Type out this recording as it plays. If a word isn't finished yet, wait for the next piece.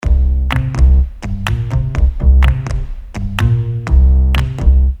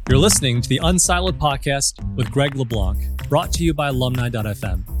listening to the Unsiloed podcast with Greg LaBlanc, brought to you by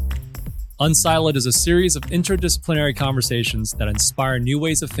alumni.fm. Unsiloed is a series of interdisciplinary conversations that inspire new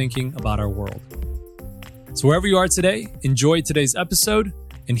ways of thinking about our world. So wherever you are today, enjoy today's episode,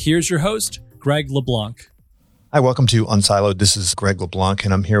 and here's your host, Greg LaBlanc. Hi, welcome to Unsiloed. This is Greg LaBlanc,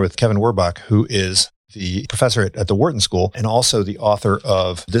 and I'm here with Kevin Werbach, who is the professor at the Wharton School and also the author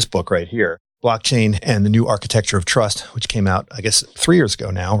of this book right here, Blockchain and the New Architecture of Trust, which came out, I guess, 3 years ago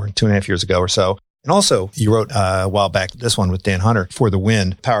now, or 2.5 years ago or so. And also, you wrote a while back this one with Dan Hunter, For the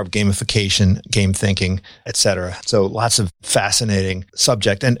Win, Power of Gamification, Game Thinking, etc. So lots of fascinating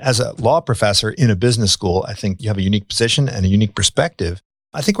subject. And as a law professor in a business school, I think you have a unique position and a unique perspective.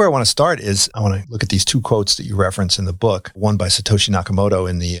 I think where I want to start is I want to look at these two quotes that you reference in the book, one by Satoshi Nakamoto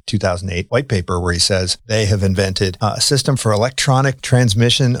in the 2008 white paper, where he says they have invented a system for electronic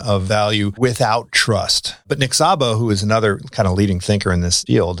transmission of value without trust. But Nick Szabo, who is another kind of leading thinker in this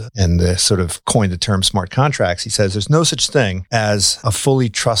field and sort of coined the term smart contracts, he says there's no such thing as a fully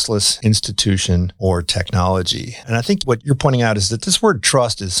trustless institution or technology. And I think what you're pointing out is that this word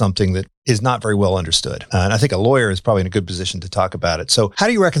trust is something that is not very well understood. And I think a lawyer is probably in a good position to talk about it. So how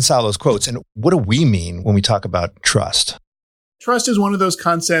do you reconcile those quotes? And what do we mean when we talk about trust? Trust is one of those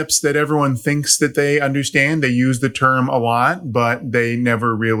concepts that everyone thinks that they understand. They use the term a lot, but they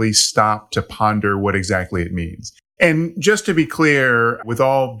never really stop to ponder what exactly it means. And just to be clear, with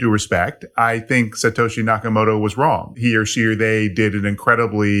all due respect, I think Satoshi Nakamoto was wrong. He or she or they did an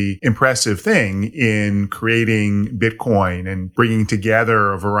incredibly impressive thing in creating Bitcoin and bringing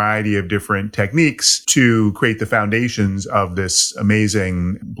together a variety of different techniques to create the foundations of this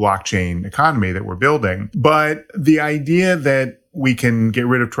amazing blockchain economy that we're building. But the idea that we can get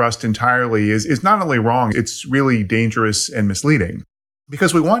rid of trust entirely is not only wrong, it's really dangerous and misleading.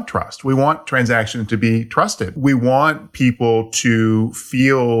 Because we want trust. We want transactions to be trusted. We want people to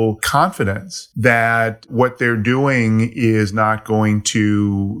feel confidence that what they're doing is not going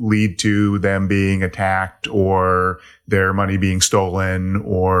to lead to them being attacked or their money being stolen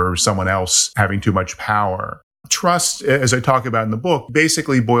or someone else having too much power. Trust, as I talk about in the book,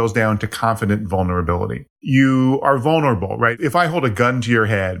 basically boils down to confident vulnerability. You are vulnerable, right? If I hold a gun to your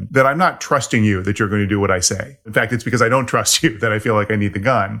head, then I'm not trusting you that you're going to do what I say. In fact, it's because I don't trust you that I feel like I need the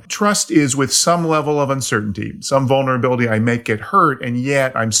gun. Trust is with some level of uncertainty, some vulnerability. I may get hurt, and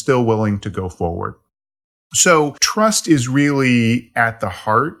yet I'm still willing to go forward. So trust is really at the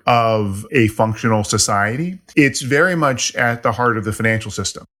heart of a functional society. It's very much at the heart of the financial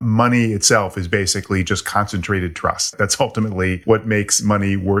system. Money itself is basically just concentrated trust. That's ultimately what makes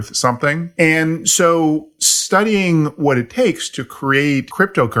money worth something. And so studying what it takes to create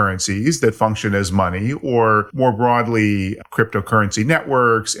cryptocurrencies that function as money, or more broadly, cryptocurrency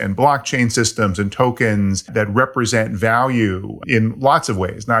networks and blockchain systems and tokens that represent value in lots of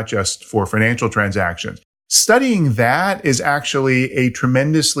ways, not just for financial transactions. Studying that is actually a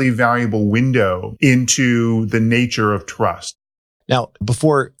tremendously valuable window into the nature of trust. Now,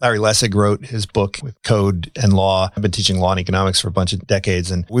 before Larry Lessig wrote his book with Code and Law, I've been teaching law and economics for a bunch of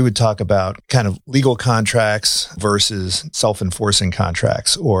decades, and we would talk about kind of legal contracts versus self-enforcing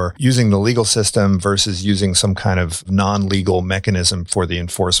contracts, or using the legal system versus using some kind of non-legal mechanism for the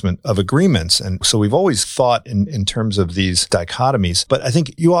enforcement of agreements. And so we've always thought in terms of these dichotomies, but I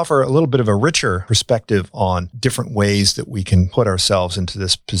think you offer a little bit of a richer perspective on different ways that we can put ourselves into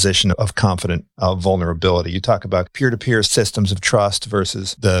this position of confident vulnerability. You talk about peer-to-peer systems of trust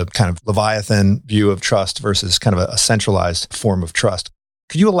versus the kind of Leviathan view of trust versus kind of a centralized form of trust.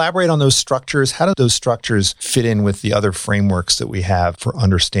 Could you elaborate on those structures? How do those structures fit in with the other frameworks that we have for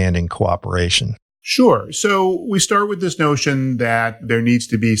understanding cooperation? Sure. So we start with this notion that there needs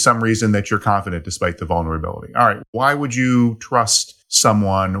to be some reason that you're confident despite the vulnerability. All right. Why would you trust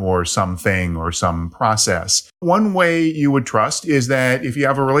someone or something or some process? One way you would trust is that if you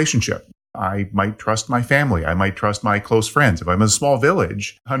have a relationship, I might trust my family. I might trust my close friends. If I'm in a small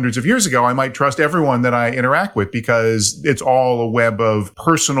village hundreds of years ago, I might trust everyone that I interact with because it's all a web of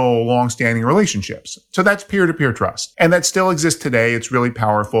personal, long-standing relationships. So that's peer-to-peer trust. And that still exists today. It's really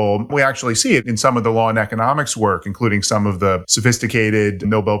powerful. We actually see it in some of the law and economics work, including some of the sophisticated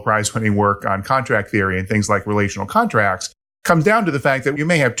Nobel Prize-winning work on contract theory and things like relational contracts. Comes down to the fact that you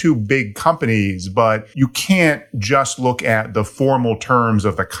may have two big companies, but you can't just look at the formal terms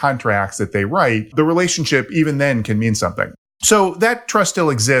of the contracts that they write. The relationship, even then, can mean something. So that trust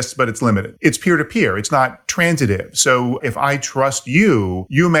still exists, but it's limited. It's peer-to-peer. It's not transitive. So if I trust you,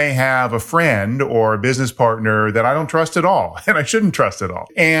 you may have a friend or a business partner that I don't trust at all, and I shouldn't trust at all.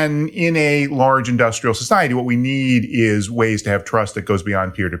 And in a large industrial society, what we need is ways to have trust that goes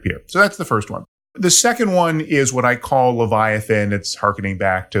beyond peer-to-peer. So that's the first one. The second one is what I call Leviathan. It's hearkening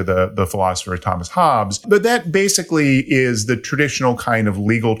back to the philosopher Thomas Hobbes. But that basically is the traditional kind of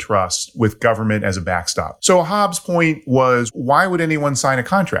legal trust with government as a backstop. So Hobbes' point was, why would anyone sign a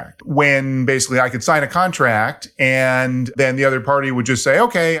contract when basically I could sign a contract and then the other party would just say,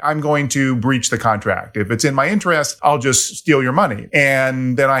 okay, I'm going to breach the contract. If it's in my interest, I'll just steal your money.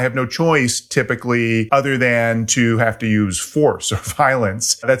 And then I have no choice typically other than to have to use force or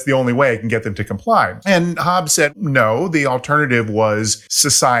violence. That's the only way I can get them to comply. And Hobbes said, no, the alternative was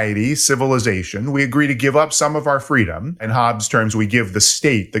society, civilization. We agree to give up some of our freedom. In Hobbes' terms, we give the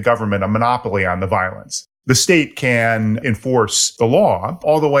state, the government, a monopoly on the violence. The state can enforce the law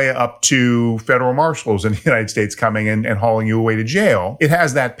all the way up to federal marshals in the United States coming in and hauling you away to jail. It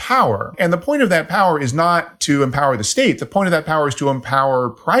has that power. And the point of that power is not to empower the state. The point of that power is to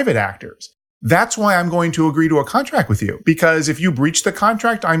empower private actors. That's why I'm going to agree to a contract with you. Because if you breach the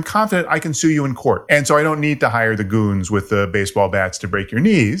contract, I'm confident I can sue you in court. And so I don't need to hire the goons with the baseball bats to break your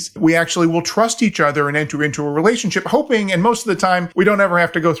knees. We actually will trust each other and enter into a relationship, hoping, and most of the time, we don't ever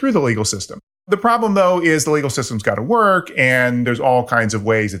have to go through the legal system. The problem, though, is the legal system's got to work, and there's all kinds of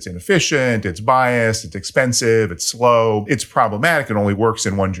ways it's inefficient, it's biased, it's expensive, it's slow, it's problematic, it only works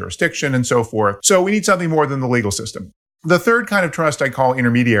in one jurisdiction, and so forth. So we need something more than the legal system. The third kind of trust I call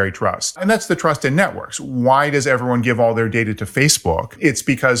intermediary trust, and that's the trust in networks. Why does everyone give all their data to Facebook? It's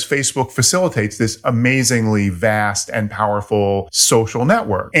because Facebook facilitates this amazingly vast and powerful social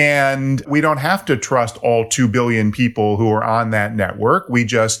network. And we don't have to trust all 2 billion people who are on that network. We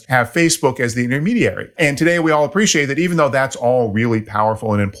just have Facebook as the intermediary. And today we all appreciate that even though that's all really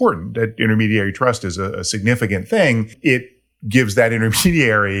powerful and important, that intermediary trust is a significant thing, it gives that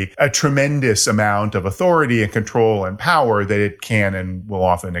intermediary a tremendous amount of authority and control and power that it can and will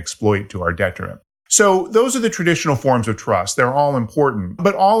often exploit to our detriment. So those are the traditional forms of trust. They're all important,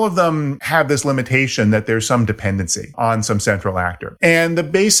 but all of them have this limitation that there's some dependency on some central actor. And the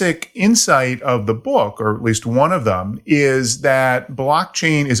basic insight of the book, or at least one of them, is that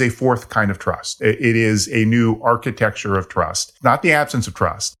blockchain is a fourth kind of trust. It is a new architecture of trust, not the absence of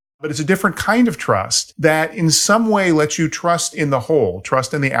trust. But it's a different kind of trust that in some way lets you trust in the whole,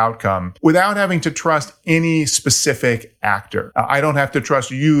 trust in the outcome, without having to trust any specific actor. I don't have to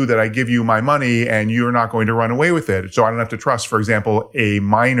trust you that I give you my money and you're not going to run away with it. So I don't have to trust, for example, a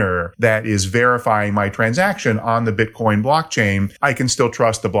miner that is verifying my transaction on the Bitcoin blockchain. I can still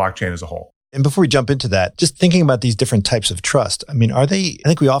trust the blockchain as a whole. And before we jump into that, just thinking about these different types of trust, I mean, I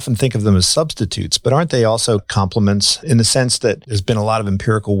think we often think of them as substitutes, but aren't they also complements in the sense that there's been a lot of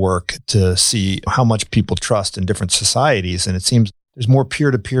empirical work to see how much people trust in different societies. And it seems there's more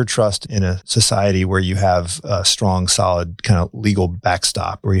peer-to-peer trust in a society where you have a strong, solid kind of legal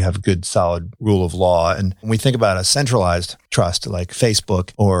backstop, where you have a good, solid rule of law. And when we think about a centralized trust like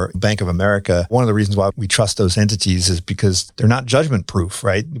Facebook or Bank of America, one of the reasons why we trust those entities is because they're not judgment proof,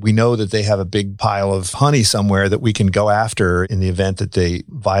 right? We know that they have a big pile of honey somewhere that we can go after in the event that they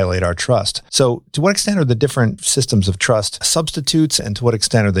violate our trust. So to what extent are the different systems of trust substitutes, and to what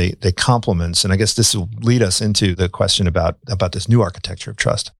extent are they complements? And I guess this will lead us into the question about this new architecture of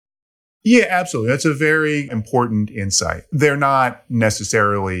trust. Yeah, absolutely. That's a very important insight. They're not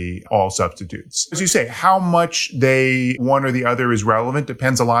necessarily all substitutes. As you say, how much one or the other is relevant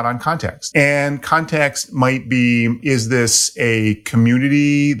depends a lot on context. And context might be, is this a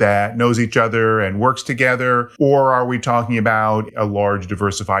community that knows each other and works together? Or are we talking about a large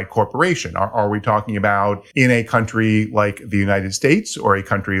diversified corporation? Are we talking about in a country like the United States or a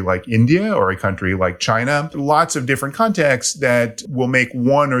country like India or a country like China? Lots of different contexts that will make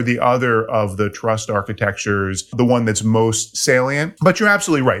one or the other of the trust architectures the one that's most salient. But you're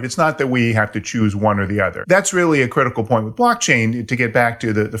absolutely right. It's not that we have to choose one or the other. That's really a critical point with blockchain. To get back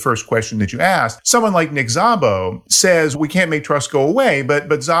to the first question that you asked, someone like Nick Szabo says we can't make trust go away, but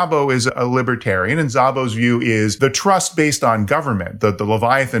Szabo is a libertarian, and Szabo's view is the trust based on government, the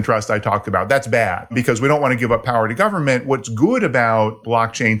Leviathan trust I talked about, that's bad because we don't want to give up power to government. What's good about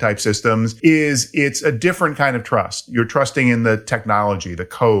blockchain type systems is it's a different kind of trust. You're trusting in the technology, the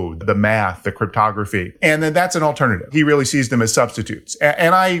code, the math, the cryptography. And then that's an alternative. He really sees them as substitutes.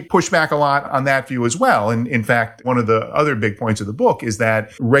 And I push back a lot on that view as well. And in fact, one of the other big points of the book is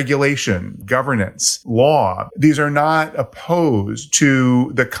that regulation, governance, law, these are not opposed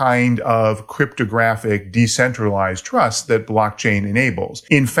to the kind of cryptographic, decentralized trust that blockchain enables.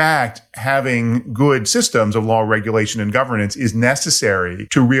 In fact, having good systems of law, regulation, and governance is necessary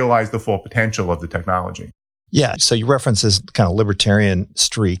to realize the full potential of the technology. Yeah. So you reference this kind of libertarian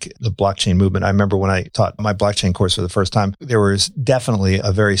streak, the blockchain movement. I remember when I taught my blockchain course for the first time, there was definitely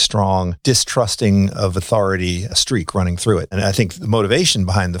a very strong distrusting of authority streak running through it. And I think the motivation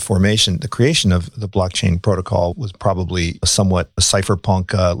behind the creation of the blockchain protocol was probably somewhat a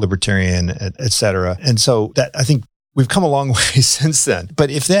cypherpunk, libertarian, et cetera. And so that, I think, we've come a long way since then. But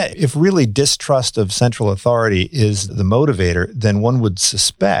if really distrust of central authority is the motivator, then one would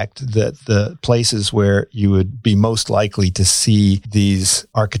suspect that the places where you would be most likely to see these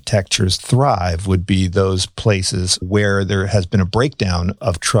architectures thrive would be those places where there has been a breakdown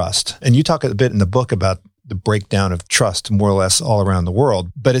of trust. And you talk a bit in the book about the breakdown of trust more or less all around the world.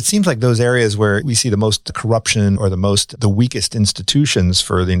 But it seems like those areas where we see the most corruption or the weakest institutions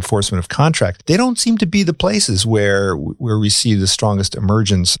for the enforcement of contract, they don't seem to be the places where we see the strongest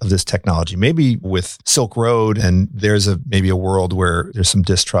emergence of this technology. Maybe with Silk Road, and there's maybe a world where there's some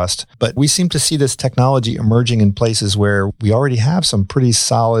distrust. But we seem to see this technology emerging in places where we already have some pretty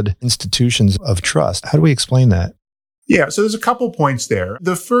solid institutions of trust. How do we explain that? Yeah, so there's a couple points there.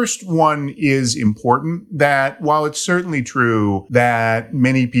 The first one is important, that while it's certainly true that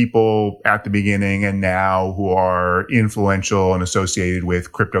many people at the beginning and now who are influential and associated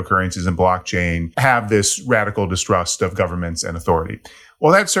with cryptocurrencies and blockchain have this radical distrust of governments and authority.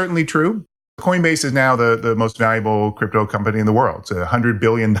 Well, that's certainly true. Coinbase is now the most valuable crypto company in the world. It's a $100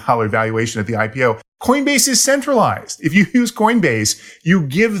 billion valuation at the IPO. Coinbase is centralized. If you use Coinbase, you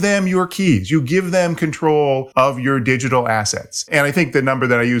give them your keys. You give them control of your digital assets. And I think the number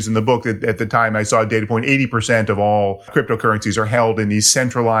that I used in the book, at the time I saw a data point, 80% of all cryptocurrencies are held in these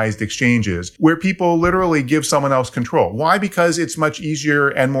centralized exchanges where people literally give someone else control. Why? Because it's much easier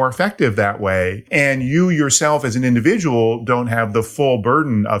and more effective that way. And you yourself as an individual don't have the full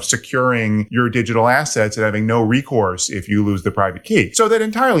burden of securing your digital assets and having no recourse if you lose the private key. So that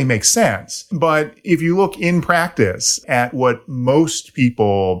entirely makes sense. But if you look in practice at what most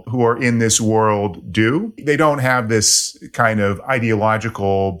people who are in this world do, they don't have this kind of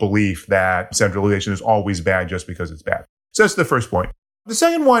ideological belief that centralization is always bad just because it's bad. So that's the first point. The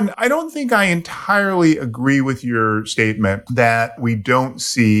second one, I don't think I entirely agree with your statement that we don't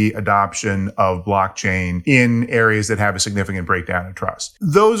see adoption of blockchain in areas that have a significant breakdown in trust.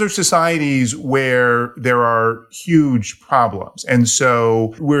 Those are societies where there are huge problems. And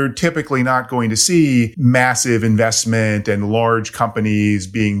so we're typically not going to see massive investment and large companies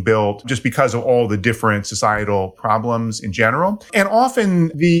being built just because of all the different societal problems in general. And often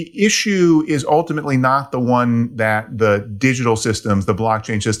the issue is ultimately not the one that the digital systems, the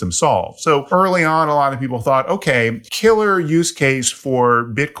blockchain system solve. So early on, a lot of people thought, okay, killer use case for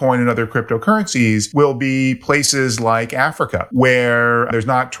Bitcoin and other cryptocurrencies will be places like Africa, where there's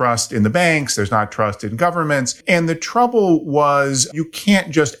not trust in the banks, there's not trust in governments. And the trouble was you can't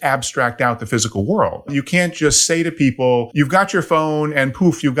just abstract out the physical world. You can't just say to people, you've got your phone and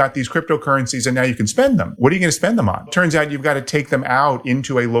poof, you've got these cryptocurrencies and now you can spend them. What are you going to spend them on? Turns out you've got to take them out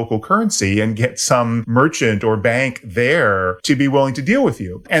into a local currency and get some merchant or bank there to be willing to deal with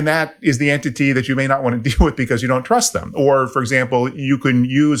you. And that is the entity that you may not want to deal with because you don't trust them. Or, for example, you can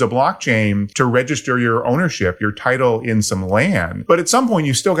use a blockchain to register your ownership, your title in some land. But at some point,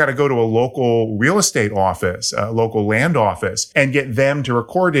 you still got to go to a local real estate office, a local land office, and get them to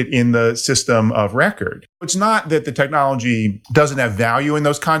record it in the system of record. It's not that the technology doesn't have value in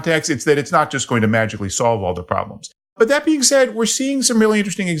those contexts. It's that it's not just going to magically solve all the problems. But that being said, we're seeing some really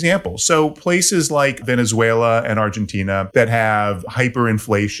interesting examples. So places like Venezuela and Argentina that have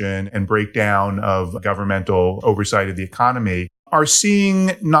hyperinflation and breakdown of governmental oversight of the economy are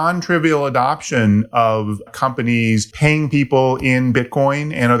seeing non-trivial adoption of companies paying people in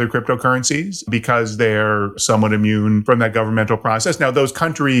Bitcoin and other cryptocurrencies because they're somewhat immune from that governmental process. Now, those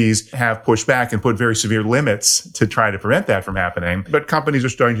countries have pushed back and put very severe limits to try to prevent that from happening, but companies are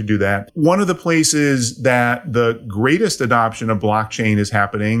starting to do that. One of the places that the greatest adoption of blockchain is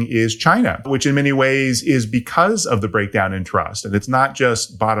happening is China, which in many ways is because of the breakdown in trust. And it's not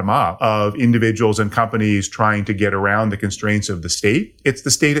just bottom up of individuals and companies trying to get around the constraints of the state. It's the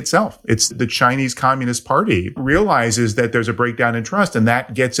state itself. It's the Chinese Communist Party realizes that there's a breakdown in trust, and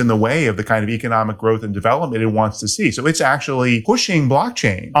that gets in the way of the kind of economic growth and development it wants to see. So it's actually pushing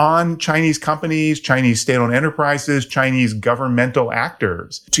blockchain on Chinese companies, Chinese state-owned enterprises, Chinese governmental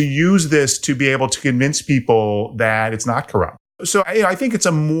actors to use this to be able to convince people that it's not corrupt. So I think it's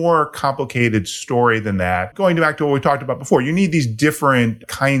a more complicated story than that. Going back to what we talked about before, you need these different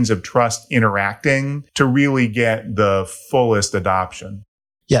kinds of trust interacting to really get the fullest adoption.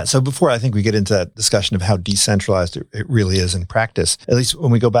 Yeah. So before I think we get into that discussion of how decentralized it really is in practice, at least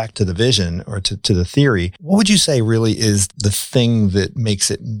when we go back to the vision or to the theory, what would you say really is the thing that makes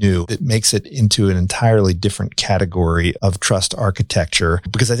it new, that makes it into an entirely different category of trust architecture?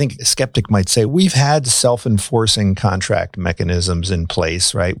 Because I think a skeptic might say, we've had self-enforcing contract mechanisms in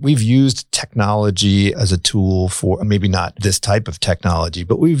place, right? We've used technology as a tool for maybe not this type of technology,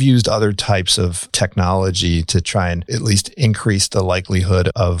 but we've used other types of technology to try and at least increase the likelihood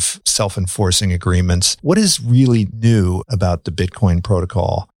of self-enforcing agreements. What is really new about the Bitcoin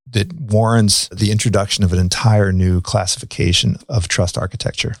protocol that warrants the introduction of an entire new classification of trust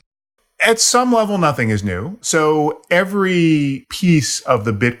architecture? At some level, nothing is new. So every piece of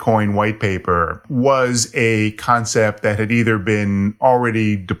the Bitcoin white paper was a concept that had either been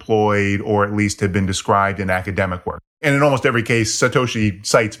already deployed or at least had been described in academic work. And in almost every case, Satoshi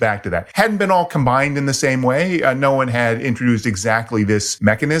cites back to that. Hadn't been all combined in the same way. No one had introduced exactly this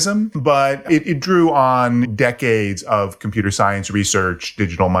mechanism, but it drew on decades of computer science research,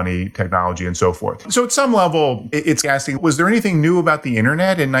 digital money technology, and so forth. So at some level, it's asking, was there anything new about the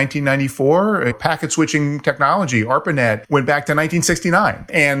internet in 1994? Packet switching technology, ARPANET, went back to 1969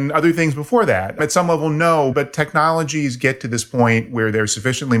 and other things before that. At some level, no, but technologies get to this point where they're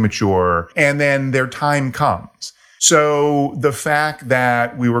sufficiently mature and then their time comes. So the fact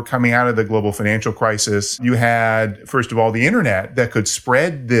that we were coming out of the global financial crisis, you had, first of all, the internet that could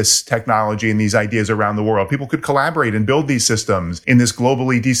spread this technology and these ideas around the world. People could collaborate and build these systems in this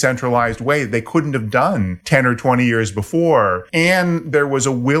globally decentralized way that they couldn't have done 10 or 20 years before. And there was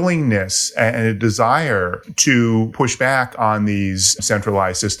a willingness and a desire to push back on these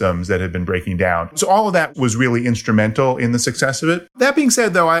centralized systems that had been breaking down. So all of that was really instrumental in the success of it. That being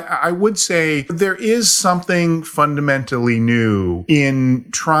said, though, I would say there is something fundamentally new in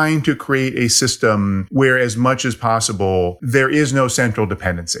trying to create a system where, as much as possible, there is no central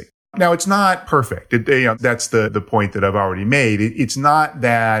dependency. Now, it's not perfect. That's the point that I've already made. It's not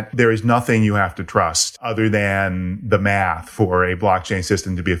that there is nothing you have to trust other than the math for a blockchain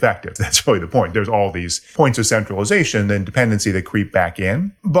system to be effective. That's really the point. There's all these points of centralization and dependency that creep back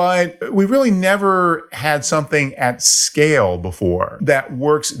in. But we really never had something at scale before that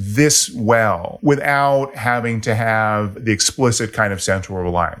works this well without having to have the explicit kind of central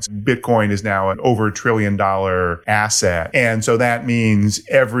reliance. Bitcoin is now an over $1 trillion asset. And so that means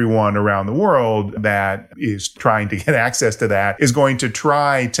everyone around the world that is trying to get access to that is going to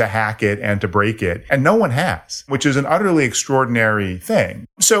try to hack it and to break it. And no one has, which is an utterly extraordinary thing.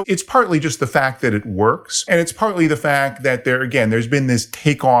 So it's partly just the fact that it works. And it's partly the fact that there's been this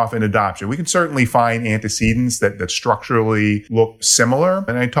takeoff in adoption. We can certainly find antecedents that structurally look similar.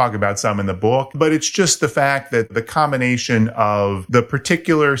 And I talk about some in the book, but it's just the fact that the combination of the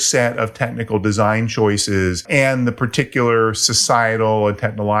particular set of technical design choices and the particular societal and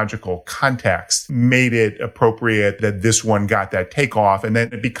technological context made it appropriate that this one got that takeoff, and then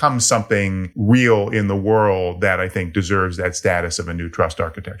it becomes something real in the world that I think deserves that status of a new trust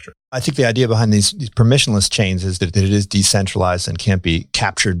architecture. I think the idea behind these permissionless chains is that it is decentralized and can't be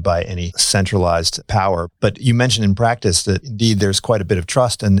captured by any centralized power. But you mentioned in practice that indeed there's quite a bit of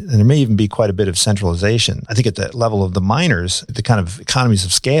trust and there may even be quite a bit of centralization. I think at the level of the miners, the kind of economies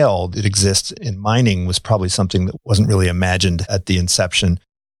of scale that exist in mining was probably something that wasn't really imagined at the inception.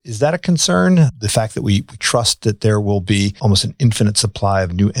 Is that a concern? The fact that we trust that there will be almost an infinite supply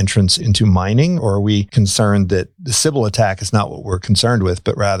of new entrants into mining? Or are we concerned that the Sybil attack is not what we're concerned with,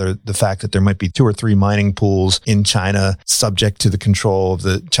 but rather the fact that there might be 2 or 3 mining pools in China subject to the control of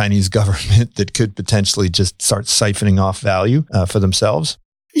the Chinese government that could potentially just start siphoning off value for themselves?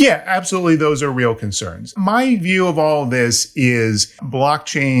 Yeah, absolutely. Those are real concerns. My view of all of this is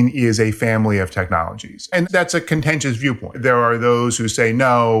blockchain is a family of technologies. And that's a contentious viewpoint. There are those who say,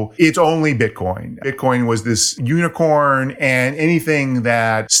 no, it's only Bitcoin. Bitcoin was this unicorn, and anything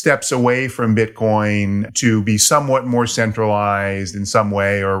that steps away from Bitcoin to be somewhat more centralized in some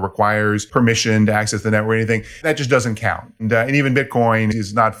way or requires permission to access the network or anything, that just doesn't count. And even Bitcoin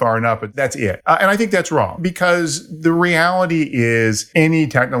is not far enough, but that's it. And I think that's wrong, because the reality is any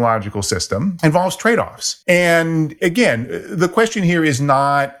technological system involves trade-offs. And again, the question here is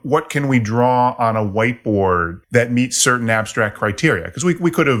not what can we draw on a whiteboard that meets certain abstract criteria, because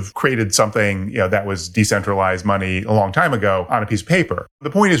we could have created something that was decentralized money a long time ago on a piece of paper. The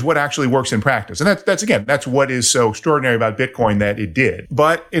point is what actually works in practice. And that's what is so extraordinary about Bitcoin, that it did.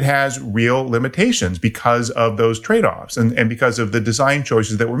 But it has real limitations because of those trade-offs and because of the design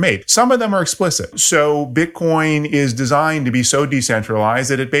choices that were made. Some of them are explicit. So Bitcoin is designed to be so decentralized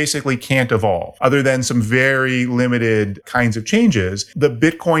that it basically can't evolve. Other than some very limited kinds of changes, the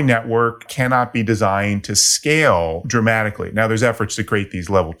Bitcoin network cannot be designed to scale dramatically. Now, there's efforts to create these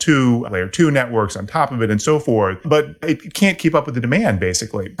layer 2 networks on top of it and so forth, but it can't keep up with the demand,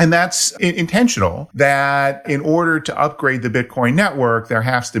 basically. And that's intentional, that in order to upgrade the Bitcoin network, there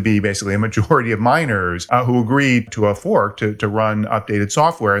has to be basically a majority of miners who agree to a fork to run updated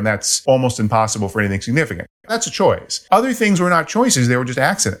software, and that's almost impossible for anything significant. That's a choice. Other things were not choices, they were just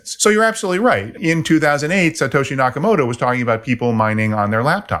accidents. So you're absolutely right. In 2008, Satoshi Nakamoto was talking about people mining on their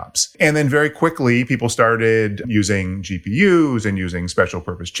laptops. And then very quickly, people started using GPUs and using special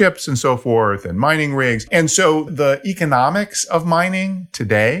purpose chips and so forth and mining rigs. And so the economics of mining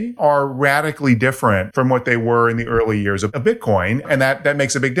today are radically different from what they were in the early years of Bitcoin. And that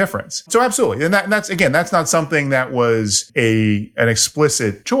makes a big difference. So absolutely. And that's not something that was an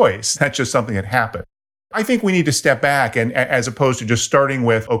explicit choice. That's just something that happened. I think we need to step back and, as opposed to just starting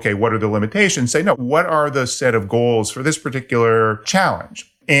with, okay, what are the limitations? Say, no, what are the set of goals for this particular challenge?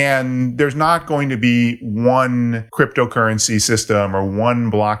 And there's not going to be one cryptocurrency system or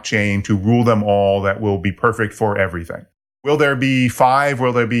one blockchain to rule them all that will be perfect for everything. Will there be 5?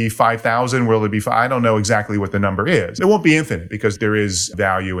 Will there be 5,000? Will there be 5? I don't know exactly what the number is. It won't be infinite because there is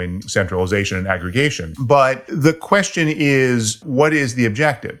value in centralization and aggregation. But the question is, what is the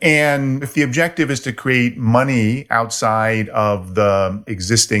objective? And if the objective is to create money outside of the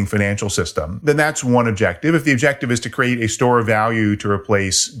existing financial system, then that's one objective. If the objective is to create a store of value to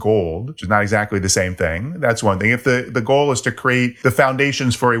replace gold, which is not exactly the same thing, that's one thing. If the goal is to create the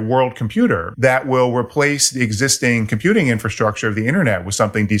foundations for a world computer that will replace the existing computing infrastructure of the internet with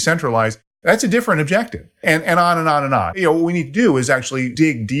something decentralized, that's a different objective. And on and on and on. What we need to do is actually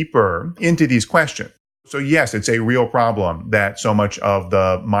dig deeper into these questions. So yes, it's a real problem that so much of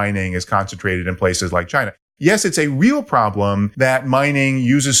the mining is concentrated in places like China. Yes, it's a real problem that mining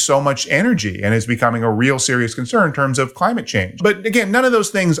uses so much energy and is becoming a real serious concern in terms of climate change. But again, none of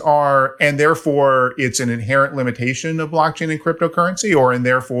those things are, and therefore it's an inherent limitation of blockchain and cryptocurrency, and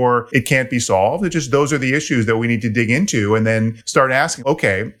therefore it can't be solved. It's just those are the issues that we need to dig into and then start asking,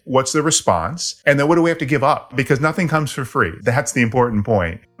 okay, what's the response? And then what do we have to give up? Because nothing comes for free. That's the important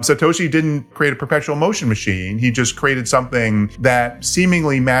point. Satoshi didn't create a perpetual motion machine. He just created something that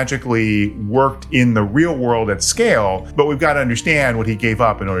seemingly magically worked in the real world at scale, but we've got to understand what he gave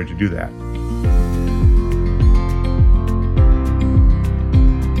up in order to do that.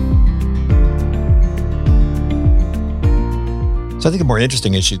 So I think a more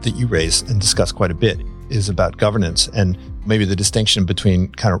interesting issue that you raise and discuss quite a bit is about governance and maybe the distinction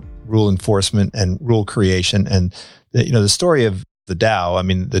between kind of rule enforcement and rule creation. And the story of the DAO, I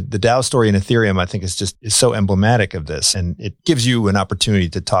mean, the DAO story in Ethereum, I think is so emblematic of this. And it gives you an opportunity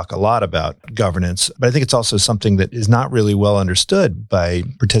to talk a lot about governance. But I think it's also something that is not really well understood by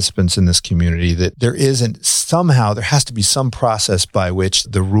participants in this community, that there has to be some process by which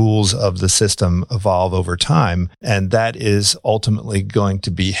the rules of the system evolve over time. And that is ultimately going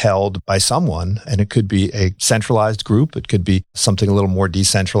to be held by someone. And it could be a centralized group. It could be something a little more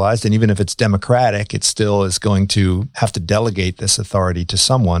decentralized. And even if it's democratic, it still is going to have to delegate this authority to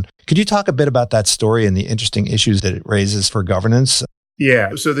someone. Could you talk a bit about that story and the interesting issues that it raises for governance?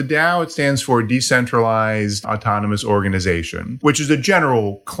 Yeah. So the DAO, it stands for Decentralized Autonomous Organization, which is a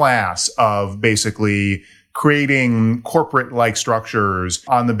general class of basically creating corporate-like structures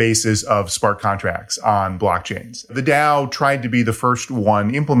on the basis of smart contracts on blockchains. The DAO tried to be the first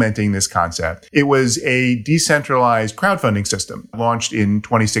one implementing this concept. It was a decentralized crowdfunding system launched in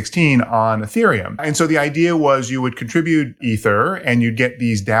 2016 on Ethereum. And so the idea was you would contribute Ether and you'd get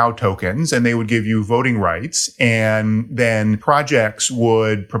these DAO tokens and they would give you voting rights. And then projects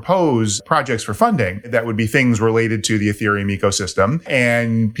would propose projects for funding that would be things related to the Ethereum ecosystem.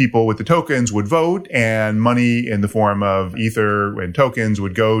 And people with the tokens would vote, and money in the form of Ether and tokens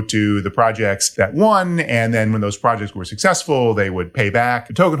would go to the projects that won. And then when those projects were successful, they would pay back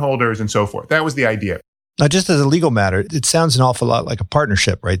the token holders and so forth. That was the idea. Now, just as a legal matter, it sounds an awful lot like a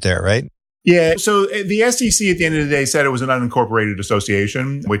partnership right there, right? Yeah. So the SEC at the end of the day said it was an unincorporated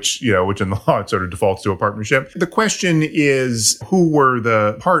association, which in the law, it sort of defaults to a partnership. The question is, who were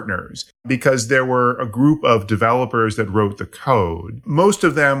the partners? Because there were a group of developers that wrote the code. Most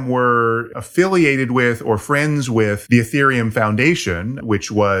of them were affiliated with or friends with the Ethereum Foundation, which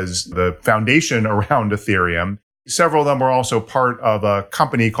was the foundation around Ethereum. Several of them were also part of a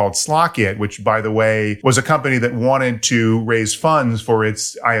company called Slockit, which, by the way, was a company that wanted to raise funds for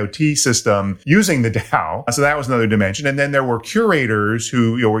its IoT system using the DAO. So that was another dimension. And then there were curators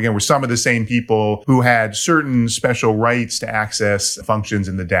who, again, were some of the same people who had certain special rights to access functions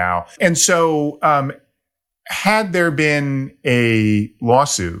in the DAO. And so, Had there been a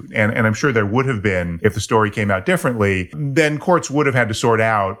lawsuit, and I'm sure there would have been if the story came out differently, then courts would have had to sort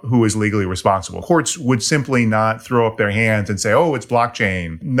out who is legally responsible. Courts would simply not throw up their hands and say, oh, it's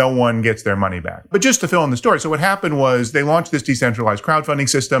blockchain. No one gets their money back. But just to fill in the story, so what happened was they launched this decentralized crowdfunding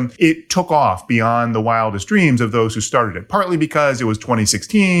system. It took off beyond the wildest dreams of those who started it, partly because it was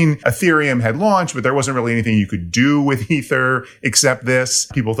 2016. Ethereum had launched, but there wasn't really anything you could do with Ether except this.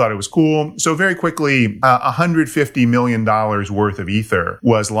 People thought it was cool. So very quickly, $150 million worth of Ether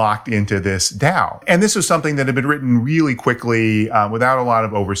was locked into this DAO. And this was something that had been written really quickly without a lot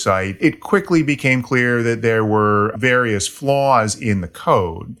of oversight. It quickly became clear that there were various flaws in the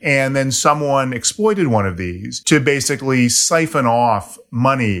code. And then someone exploited one of these to basically siphon off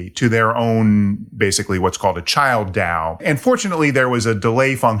money to their own, basically what's called a child DAO. And fortunately, there was a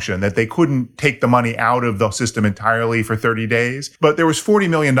delay function that they couldn't take the money out of the system entirely for 30 days. But there was $40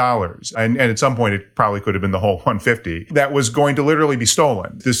 million. And at some point, it probably could have been the whole 150 that was going to literally be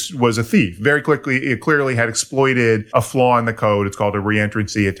stolen. This was a thief. Very quickly, it clearly had exploited a flaw in the code. It's called a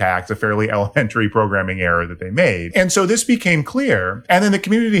reentrancy attack. It's a fairly elementary programming error that they made. And so this became clear. And then the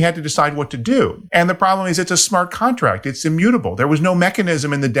community had to decide what to do. And the problem is it's a smart contract. It's immutable. There was no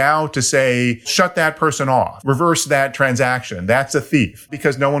mechanism in the DAO to say, shut that person off, reverse that transaction. That's a thief,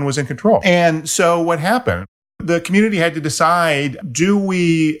 because no one was in control. And so what happened? The community had to decide, do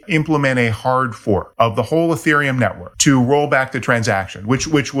we implement a hard fork of the whole Ethereum network to roll back the transaction, which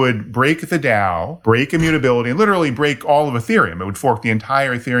would break the DAO, break immutability, and literally break all of Ethereum. It would fork the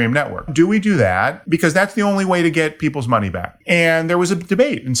entire Ethereum network. Do we do that? Because that's the only way to get people's money back. And there was a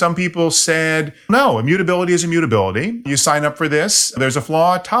debate, and some people said, no, immutability is immutability. You sign up for this. There's a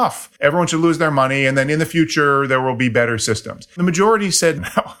flaw. Tough. Everyone should lose their money. And then in the future, there will be better systems. The majority said,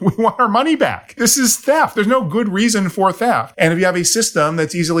 no, we want our money back. This is theft. There's no good reason for theft. And if you have a system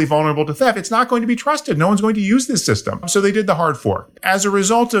that's easily vulnerable to theft, it's not going to be trusted. No one's going to use this system. So they did the hard fork. As a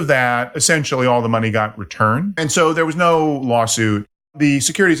result of that, essentially all the money got returned. And so there was no lawsuit. The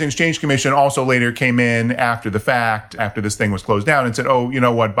Securities and Exchange Commission also later came in after the fact, after this thing was closed down, and said, oh, you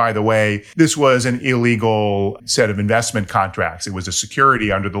know what, by the way, this was an illegal set of investment contracts. It was a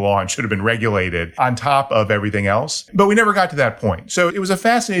security under the law and should have been regulated on top of everything else. But we never got to that point. So it was a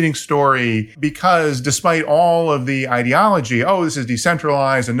fascinating story because despite all of the ideology, oh, this is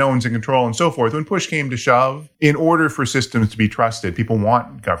decentralized and no one's in control and so forth, when push came to shove, in order for systems to be trusted, people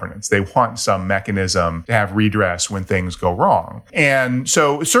want governance. They want some mechanism to have redress when things go wrong. And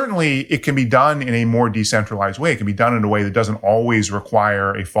so certainly it can be done in a more decentralized way. It can be done in a way that doesn't always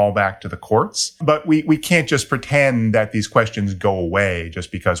require a fallback to the courts. But we can't just pretend that these questions go away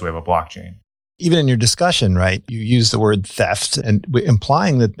just because we have a blockchain. Even in your discussion, right, you use the word theft and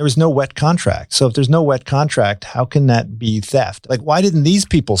implying that there was no wet contract. So if there's no wet contract, how can that be theft? Like, why didn't these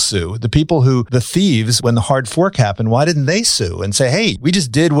people sue? The people the thieves, when the hard fork happened, why didn't they sue and say, hey, we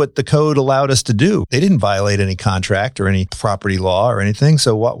just did what the code allowed us to do? They didn't violate any contract or any property law or anything.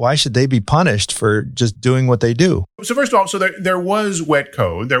 So why should they be punished for just doing what they do? So first of all, there was wet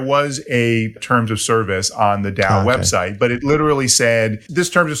code. There was a terms of service on the DAO website, but it literally said, this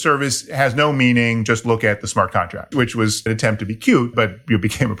terms of service has no meaning. Just look at the smart contract, which was an attempt to be cute, but it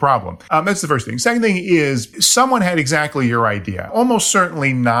became a problem. That's the first thing. Second thing is someone had exactly your idea. Almost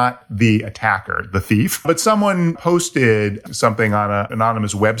certainly not the attacker, the thief, but someone posted something on an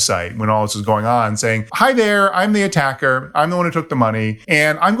anonymous website when all this was going on saying, hi there, I'm the attacker. I'm the one who took the money,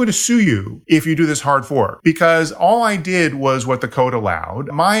 and I'm going to sue you if you do this hard fork, because all I did was what the code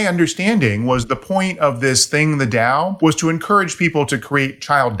allowed. My understanding was the point of this thing, the DAO, was to encourage people to create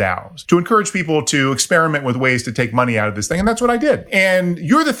child DAOs, to encourage people to experiment with ways to take money out of this thing. And that's what I did. And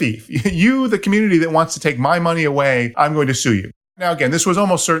you're the thief. You, the community that wants to take my money away, I'm going to sue you. Now, again, this was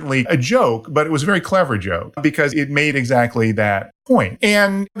almost certainly a joke, but it was a very clever joke because it made exactly that point.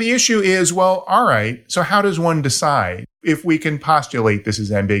 And the issue is, well, all right, so how does one decide if we can postulate this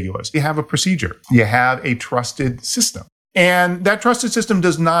is ambiguous? You have a procedure. You have a trusted system. And that trusted system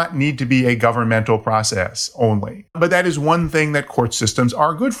does not need to be a governmental process only. But that is one thing that court systems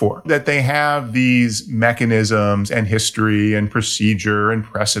are good for, that they have these mechanisms and history and procedure and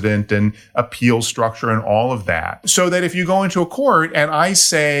precedent and appeal structure and all of that. So that if you go into a court and I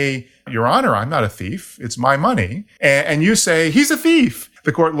say, Your Honor, I'm not a thief, it's my money, and you say, he's a thief,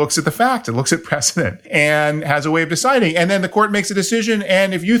 the court looks at the facts, it looks at precedent, and has a way of deciding. And then the court makes a decision,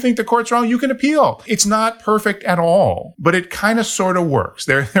 and if you think the court's wrong, you can appeal. It's not perfect at all, but it kind of sort of works.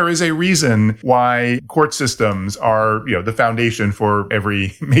 There is a reason why court systems are, the foundation for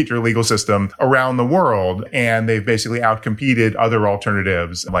every major legal system around the world, and they've basically outcompeted other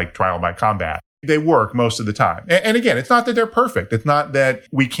alternatives like trial by combat. They work most of the time. And again, it's not that they're perfect. It's not that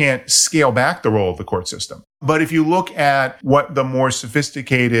we can't scale back the role of the court system. But if you look at what the more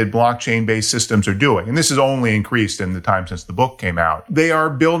sophisticated blockchain-based systems are doing, and this has only increased in the time since the book came out, they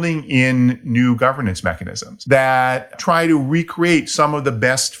are building in new governance mechanisms that try to recreate some of the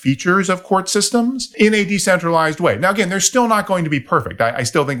best features of court systems in a decentralized way. Now, again, they're still not going to be perfect. I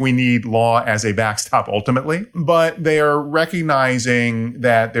still think we need law as a backstop ultimately, but they are recognizing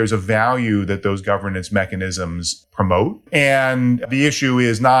that there's a value that those governance mechanisms promote. And the issue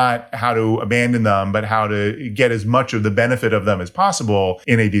is not how to abandon them, but how to get as much of the benefit of them as possible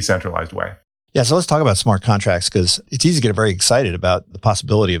in a decentralized way. Yeah, so let's talk about smart contracts, because it's easy to get very excited about the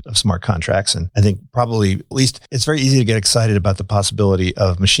possibility of smart contracts. And I think probably, at least, it's very easy to get excited about the possibility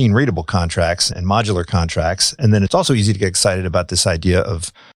of machine-readable contracts and modular contracts. And then it's also easy to get excited about this idea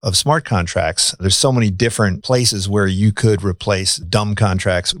of smart contracts. There's so many different places where you could replace dumb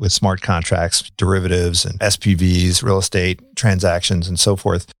contracts with smart contracts, derivatives and SPVs, real estate transactions, and so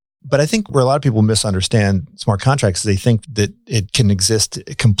forth. But I think where a lot of people misunderstand smart contracts, they think that it can exist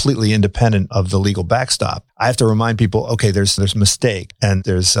completely independent of the legal backstop. I have to remind people, okay, there's mistake and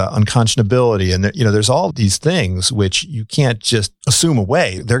there's unconscionability, and there's all these things which you can't just assume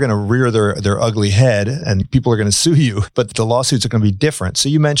away. They're going to rear their ugly head, and people are going to sue you, but the lawsuits are going to be different. So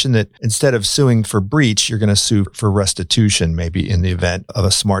you mentioned that instead of suing for breach, you're going to sue for restitution, maybe in the event of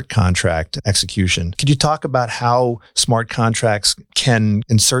a smart contract execution. Could you talk about how smart contracts can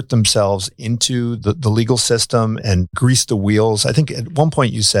insert themselves into the legal system and grease the wheels? I think at one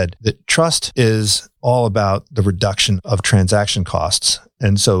point you said that trust is all about the reduction of transaction costs.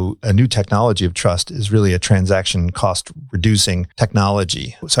 And so a new technology of trust is really a transaction cost reducing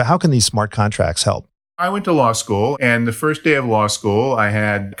technology. So how can these smart contracts help? I went to law school, and the first day of law school, I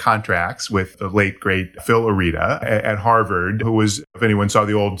had contracts with the late, great Phil Arita at Harvard, who was, if anyone saw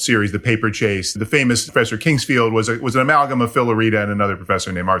the old series, The Paper Chase, the famous Professor Kingsfield was an amalgam of Phil Arita and another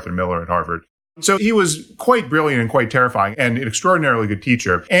professor named Arthur Miller at Harvard. So he was quite brilliant and quite terrifying and an extraordinarily good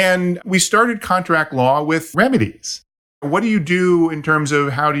teacher. And we started contract law with remedies. What do you do in terms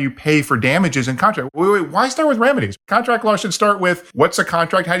of how do you pay for damages in contract? Wait, why start with remedies? Contract law should start with what's a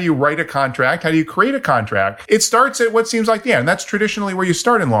contract? How do you write a contract? How do you create a contract? It starts at what seems like the end. That's traditionally where you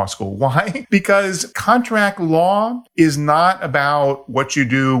start in law school. Why? Because contract law is not about what you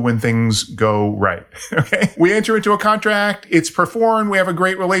do when things go right. Okay? We enter into a contract. It's performed. We have a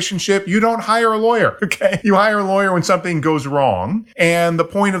great relationship. You don't hire a lawyer. Okay? You hire a lawyer when something goes wrong. And the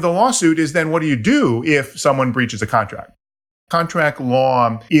point of the lawsuit is then what do you do if someone breaches a contract? Contract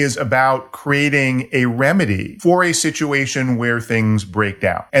law is about creating a remedy for a situation where things break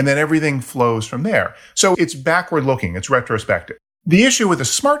down, and then everything flows from there. So it's backward looking, it's retrospective. The issue with a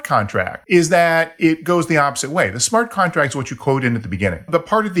smart contract is that it goes the opposite way. The smart contract is what you code in at the beginning. The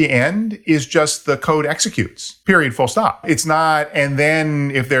part at the end is just the code executes, period, full stop. It's not, and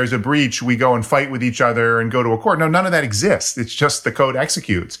then if there's a breach, we go and fight with each other and go to a court. No, none of that exists. It's just the code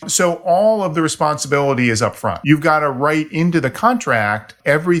executes. So all of the responsibility is up front. You've got to write into the contract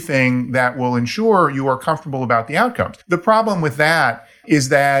everything that will ensure you are comfortable about the outcomes. The problem with that is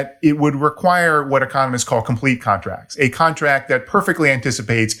that it would require what economists call complete contracts, a contract that perfectly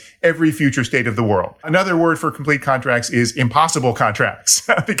anticipates every future state of the world. Another word for complete contracts is impossible contracts,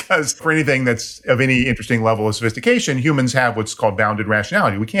 because for anything that's of any interesting level of sophistication, humans have what's called bounded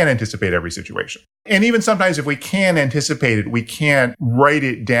rationality. We can't anticipate every situation. And even sometimes if we can anticipate it, we can't write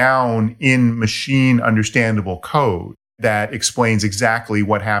it down in machine understandable code that explains exactly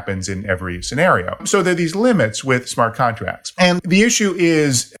what happens in every scenario. So there are these limits with smart contracts. And the issue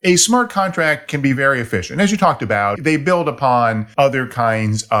is a smart contract can be very efficient. As you talked about, they build upon other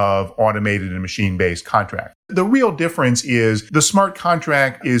kinds of automated and machine-based contracts. The real difference is the smart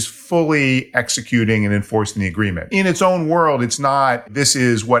contract is fully executing and enforcing the agreement. In its own world, it's not, this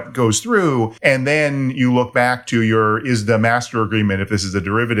is what goes through, and then you look back to is the master agreement, if this is a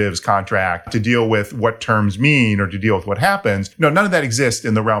derivatives contract, to deal with what terms mean or to deal with what happens. No, none of that exists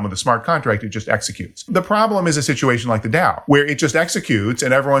in the realm of the smart contract. It just executes. The problem is a situation like the DAO, where it just executes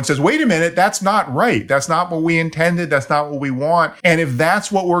and everyone says, wait a minute, that's not right. That's not what we intended. That's not what we want. And if that's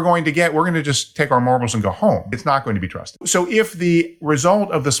what we're going to get, we're going to just take our marbles and go home. It's not going to be trusted. So if the result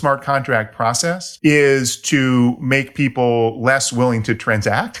of the smart contract process is to make people less willing to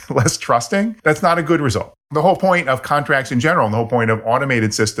transact, less trusting, that's not a good result. The whole point of contracts in general and the whole point of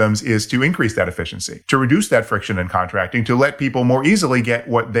automated systems is to increase that efficiency, to reduce that friction in contracting, to let people more easily get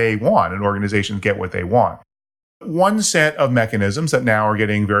what they want and organizations get what they want. One set of mechanisms that now are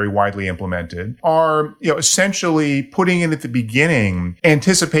getting very widely implemented are, essentially putting in at the beginning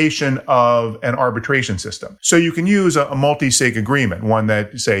anticipation of an arbitration system. So you can use a multi-sig agreement, one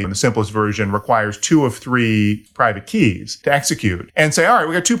that, say, in the simplest version requires 2 of 3 private keys to execute, and say, all right,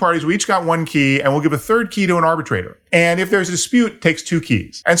 we got 2 parties, we each got 1 key, and we'll give a 3rd key to an arbitrator. And if there's a dispute, it takes 2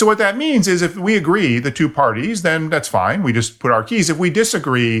 keys. And so what that means is if we agree, the 2 parties, then that's fine. We just put our keys. If we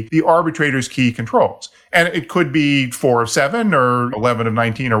disagree, the arbitrator's key controls. And it could be 4 of 7 or 11 of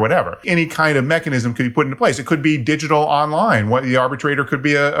 19 or whatever. Any kind of mechanism could be put into place. It could be digital online. The arbitrator could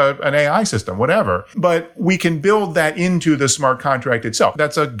be an AI system, whatever. But we can build that into the smart contract itself.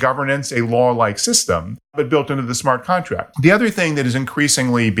 That's a governance, a law-like system, but built into the smart contract. The other thing that is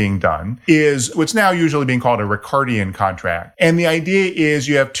increasingly being done is what's now usually being called a Ricardian contract. And the idea is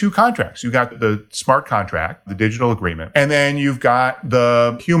you have 2 contracts. You've got the smart contract, the digital agreement, and then you've got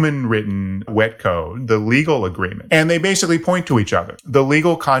the human-written wet code, the legal agreement. And they basically point to each other. The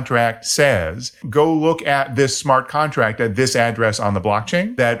legal contract says, go look at this smart contract at this address on the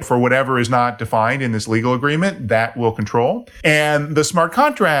blockchain that for whatever is not defined in this legal agreement, that will control. And the smart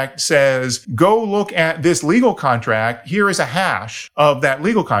contract says, go look at this legal contract. Here is a hash of that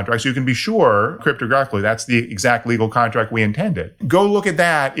legal contract. So you can be sure cryptographically that's the exact legal contract we intended. Go look at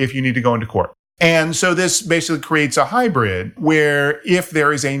that if you need to go into court. And so this basically creates a hybrid where if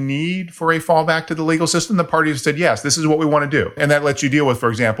there is a need for a fallback to the legal system, the parties have said, yes, this is what we want to do. And that lets you deal with, for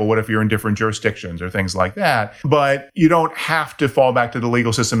example, what if you're in different jurisdictions or things like that. But you don't have to fall back to the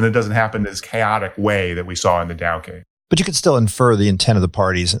legal system, and it doesn't happen in this chaotic way that we saw in the Dow case. But you could still infer the intent of the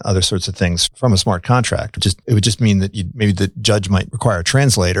parties and other sorts of things from a smart contract. It would just mean that maybe the judge might require a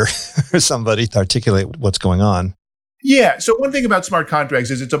translator or somebody to articulate what's going on. Yeah. So one thing about smart contracts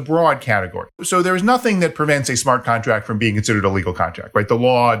is it's a broad category. So there's nothing that prevents a smart contract from being considered a legal contract, right? The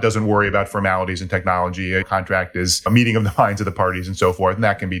law doesn't worry about formalities and technology. A contract is a meeting of the minds of the parties and so forth, and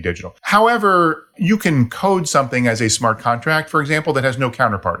that can be digital. However, you can code something as a smart contract, for example, that has no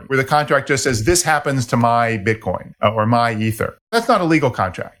counterparty, where the contract just says, this happens to my Bitcoin or my Ether. That's not a legal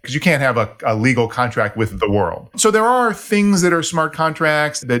contract because you can't have a legal contract with the world. So there are things that are smart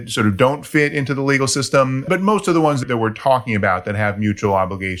contracts that sort of don't fit into the legal system, but most of the ones that we're talking about that have mutual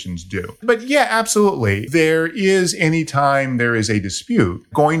obligations do. But yeah, absolutely. There is, anytime there is a dispute,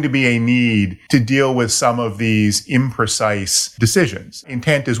 going to be a need to deal with some of these imprecise decisions.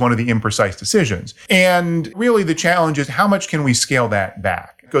 Intent is one of the imprecise decisions. And really the challenge is how much can we scale that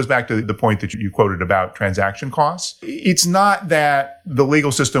back? Goes back to the point that you quoted about transaction costs. It's not that the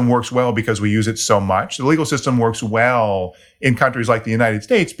legal system works well because we use it so much. The legal system works well in countries like the United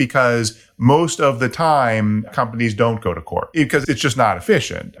States because most of the time companies don't go to court because it's just not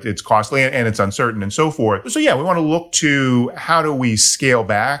efficient. It's costly and it's uncertain and so forth. So yeah, we want to look to how do we scale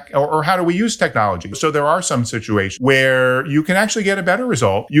back or how do we use technology? So there are some situations where you can actually get a better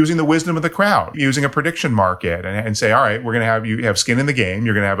result using the wisdom of the crowd, using a prediction market and say, all right, we're going to have you have skin in the game.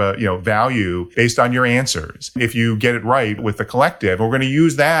 You're going to have a value based on your answers. If you get it right with the collective, we're going to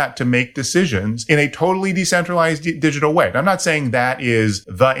use that to make decisions in a totally decentralized digital way. I'm not saying that is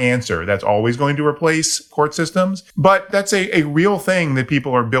the answer. That's always going to replace court systems, but that's a real thing that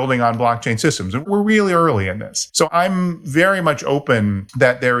people are building on blockchain systems. And we're really early in this. So I'm very much open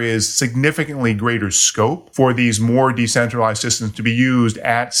that there is significantly greater scope for these more decentralized systems to be used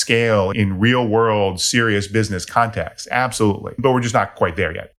at scale in real world, serious business context. Absolutely. But we're just not quite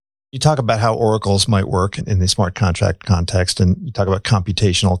there yet. You talk about how oracles might work in the smart contract context, and you talk about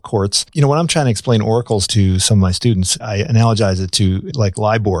computational courts. When I'm trying to explain oracles to some of my students, I analogize it to like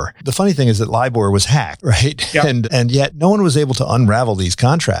LIBOR. The funny thing is that LIBOR was hacked, right? Yep. And yet no one was able to unravel these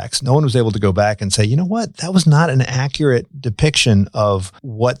contracts. No one was able to go back and say, you know what? That was not an accurate depiction of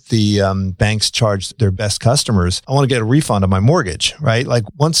what the banks charged their best customers. I want to get a refund on my mortgage, right? Like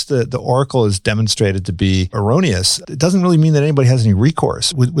once the oracle is demonstrated to be erroneous, it doesn't really mean that anybody has any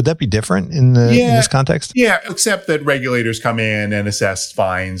recourse. Would that be different in this context? Yeah, except that regulators come in and assess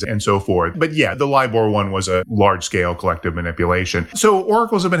fines and so forth. But yeah, the LIBOR one was a large-scale collective manipulation. So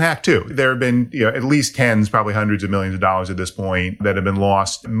oracles have been hacked too. There have been at least tens, probably hundreds of millions of dollars at this point that have been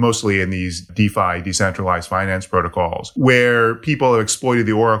lost, mostly in these DeFi, decentralized finance protocols, where people have exploited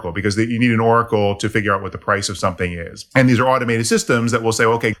the oracle because you need an oracle to figure out what the price of something is. And these are automated systems that will say,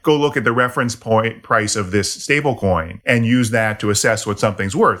 okay, go look at the reference point price of this stable coin and use that to assess what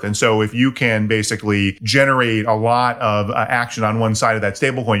something's worth. And And so if you can basically generate a lot of action on one side of that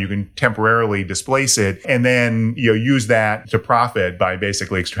stablecoin, you can temporarily displace it and then use that to profit by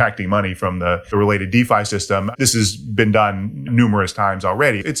basically extracting money from the related DeFi system. This has been done numerous times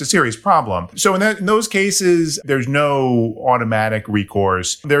already. It's a serious problem. So in those cases, there's no automatic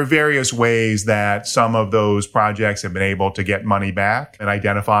recourse. There are various ways that some of those projects have been able to get money back and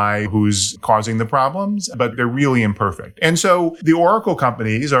identify who's causing the problems, but they're really imperfect. And so the Oracle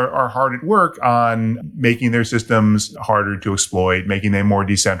companies are hard at work on making their systems harder to exploit, making them more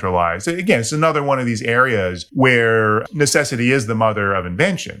decentralized. Again, it's another one of these areas where necessity is the mother of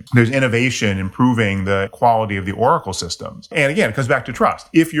invention. There's innovation improving the quality of the Oracle systems. And again, it comes back to trust.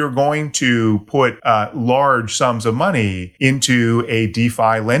 If you're going to put large sums of money into a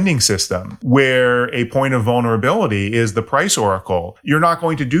DeFi lending system where a point of vulnerability is the price oracle, you're not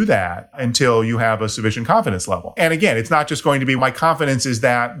going to do that until you have a sufficient confidence level. And again, it's not just going to be my confidence is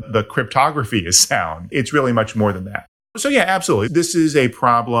that the cryptography is sound. It's really much more than that. So yeah, absolutely. This is a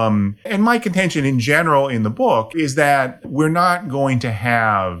problem. And my contention in general in the book is that we're not going to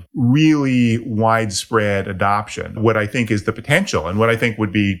have really widespread adoption. What I think is the potential and what I think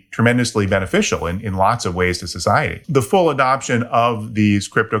would be tremendously beneficial in lots of ways to society. The full adoption of these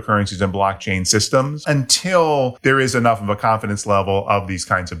cryptocurrencies and blockchain systems until there is enough of a confidence level of these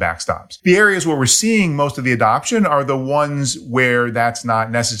kinds of backstops. The areas where we're seeing most of the adoption are the ones where that's not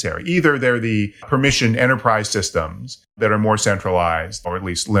necessary. Either they're the permissioned enterprise systems that are more centralized, or at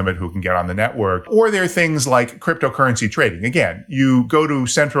least limit who can get on the network. Or there are things like cryptocurrency trading. Again, you go to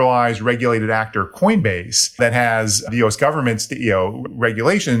centralized regulated actor Coinbase that has the U.S. government's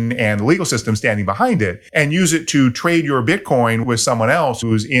regulation and legal system standing behind it, and use it to trade your Bitcoin with someone else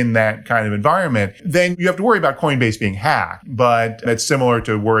who's in that kind of environment. Then you have to worry about Coinbase being hacked, but that's similar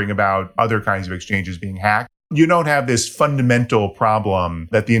to worrying about other kinds of exchanges being hacked. You don't have this fundamental problem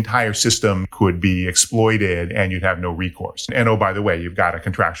that the entire system could be exploited and you'd have no recourse. And oh, by the way, you've got a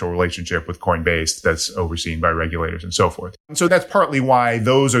contractual relationship with Coinbase that's overseen by regulators and so forth. And so that's partly why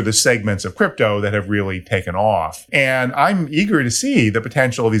those are the segments of crypto that have really taken off. And I'm eager to see the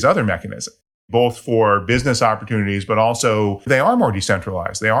potential of these other mechanisms, both for business opportunities, but also they are more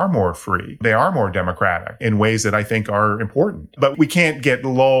decentralized. They are more free. They are more democratic in ways that I think are important. But we can't get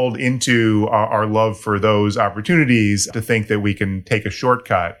lulled into our love for those opportunities to think that we can take a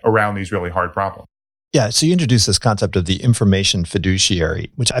shortcut around these really hard problems. Yeah, so you introduced this concept of the Information Fiduciary,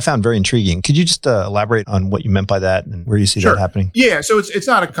 which I found very intriguing. Could you just elaborate on what you meant by that and where you see that happening? Yeah, so it's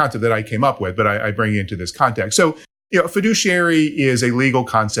not a concept that I came up with, but I bring it into this context. So fiduciary is a legal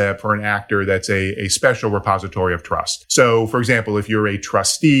concept for an actor that's a special repository of trust. So, for example, if you're a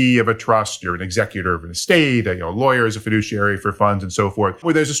trustee of a trust, you're an executor of an estate, a lawyer is a fiduciary for funds and so forth,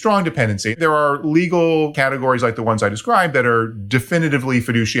 where there's a strong dependency. There are legal categories like the ones I described that are definitively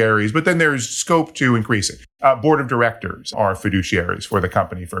fiduciaries, but then there's scope to increase it. Board of directors are fiduciaries for the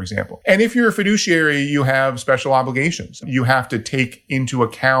company, for example. And if you're a fiduciary, you have special obligations. You have to take into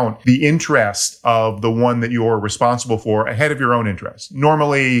account the interest of the one that you're responsible for ahead of your own interest.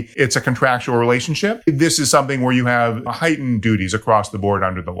 Normally, it's a contractual relationship. This is something where you have heightened duties across the board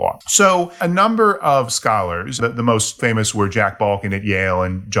under the law. So a number of scholars, the most famous were Jack Balkan at Yale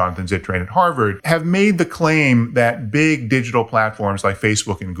and Jonathan Zittrain at Harvard, have made the claim that big digital platforms like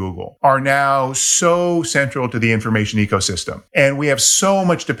Facebook and Google are now so central to the information ecosystem. And we have so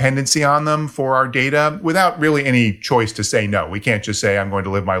much dependency on them for our data without really any choice to say no. We can't just say, I'm going to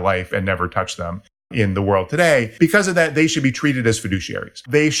live my life and never touch them. In the world today. Because of that, they should be treated as fiduciaries.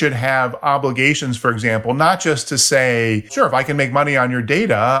 They should have obligations, for example, not just to say, sure, if I can make money on your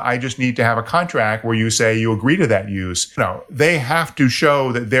data, I just need to have a contract where you say you agree to that use. No, they have to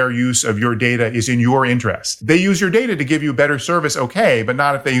show that their use of your data is in your interest. They use your data to give you better service, okay, but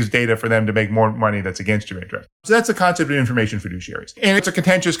not if they use data for them to make more money that's against your interest. So that's the concept of information fiduciaries. And it's a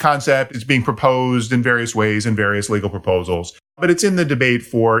contentious concept. It's being proposed in various ways in various legal proposals. But it's in the debate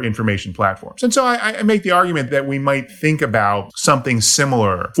for information platforms. And so I make the argument that we might think about something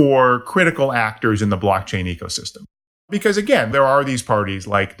similar for critical actors in the blockchain ecosystem. Because again, there are these parties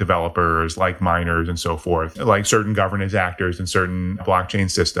like developers, like miners and so forth, like certain governance actors in certain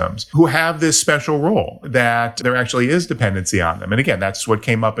blockchain systems who have this special role that there actually is dependency on them. And again, that's what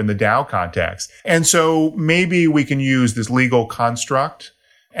came up in the DAO context. And so maybe we can use this legal construct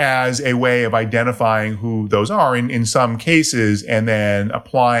as a way of identifying who those are in some cases and then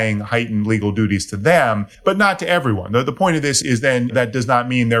applying heightened legal duties to them, but not to everyone. The point of this is then that does not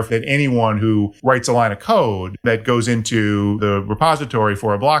mean therefore that anyone who writes a line of code that goes into the repository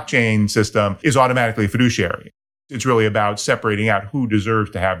for a blockchain system is automatically a fiduciary. It's really about separating out who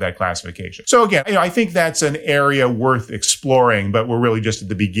deserves to have that classification. So again, I think that's an area worth exploring, but we're really just at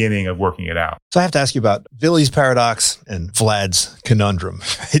the beginning of working it out. So I have to ask you about Vili's paradox and Vlad's conundrum,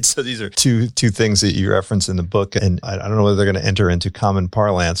 right? So these are two things that you reference in the book, and I don't know whether they're going to enter into common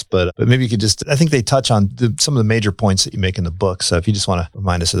parlance, but maybe you could just, I think they touch on some of the major points that you make in the book. So if you just want to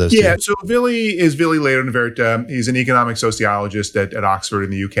remind us of those two. Yeah, so Vili is Vili Leonverta. He's an economic sociologist at Oxford in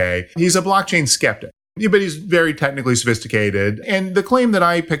the UK. He's a blockchain skeptic. But he's very technically sophisticated. And the claim that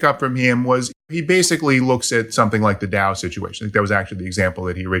I pick up from him was he basically looks at something like the DAO situation. I think that was actually the example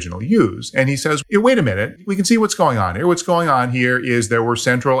that he originally used. And he says, wait a minute, we can see what's going on here. What's going on here is there were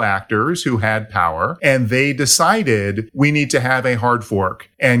central actors who had power, and they decided we need to have a hard fork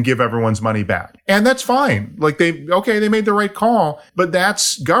and give everyone's money back. And that's fine. Like they made the right call, but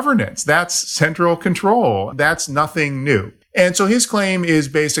that's governance. That's central control. That's nothing new. And so his claim is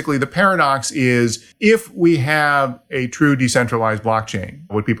basically the paradox is if we have a true decentralized blockchain,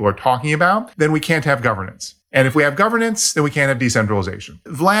 what people are talking about, then we can't have governance. And if we have governance, then we can't have decentralization.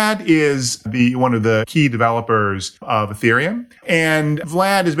 Vlad is one of the key developers of Ethereum. And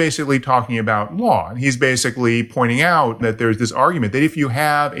Vlad is basically talking about law. And he's basically pointing out that there's this argument that if you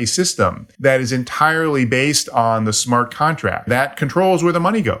have a system that is entirely based on the smart contract, that controls where the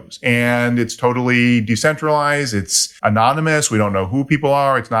money goes. And it's totally decentralized. It's anonymous. We don't know who people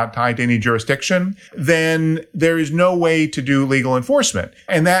are. It's not tied to any jurisdiction. Then there is no way to do legal enforcement.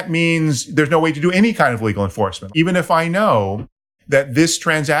 And that means there's no way to do any kind of legal enforcement. Even if I know that this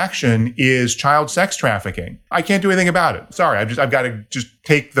transaction is child sex trafficking, I can't do anything about it. Sorry, I've got to just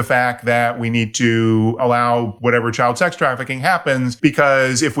take the fact that we need to allow whatever child sex trafficking happens,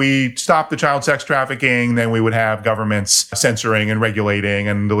 because if we stop the child sex trafficking, then we would have governments censoring and regulating,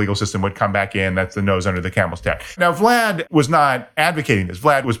 and the legal system would come back in. That's the nose under the camel's tail. Now, Vlad was not advocating this.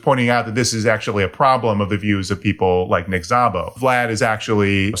 Vlad was pointing out that this is actually a problem of the views of people like Nick Szabo. Vlad is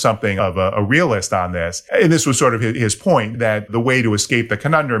actually something of a realist on this. And this was sort of his point, that the way to escape the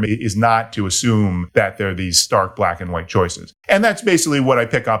conundrum is not to assume that there are these stark black and white choices. And that's basically what I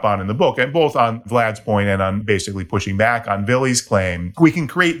pick up on in the book, and both on Vlad's point and on basically pushing back on Vili's claim. We can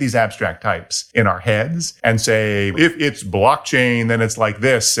create these abstract types in our heads and say, if it's blockchain, then it's like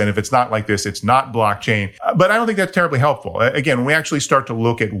this. And if it's not like this, it's not blockchain. But I don't think that's terribly helpful. Again, when we actually start to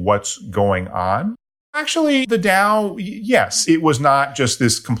look at what's going on, actually, the DAO, yes, it was not just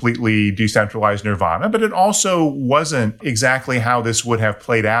this completely decentralized nirvana, but it also wasn't exactly how this would have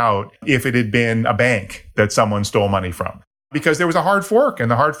played out if it had been a bank that someone stole money from. Because there was a hard fork,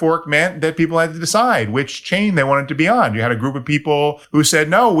 and the hard fork meant that people had to decide which chain they wanted to be on. You had a group of people who said,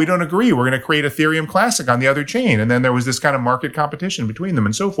 no, we don't agree. We're going to create Ethereum Classic on the other chain. And then there was this kind of market competition between them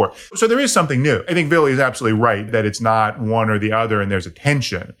and so forth. So there is something new. I think Vili is absolutely right that it's not one or the other and there's a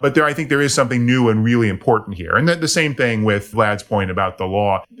tension. But I think there is something new and really important here. And the same thing with Vlad's point about the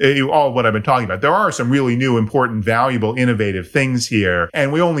law. All what I've been talking about. There are some really new, important, valuable, innovative things here.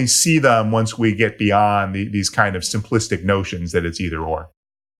 And we only see them once we get beyond these kind of simplistic notions that it's either or.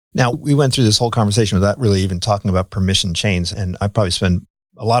 Now, we went through this whole conversation without really even talking about permission chains, and I probably spend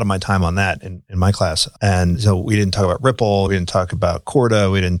a lot of my time on that in my class. And so we didn't talk about Ripple, we didn't talk about Corda,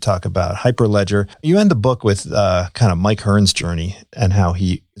 we didn't talk about Hyperledger. You end the book with kind of Mike Hearn's journey and how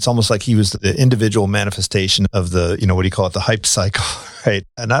it's almost like he was the individual manifestation of the, what do you call it, the hype cycle, right?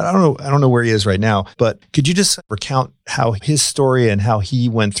 And I don't know where he is right now, but could you just recount how his story and how he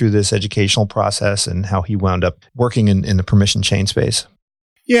went through this educational process and how he wound up working in the permission chain space?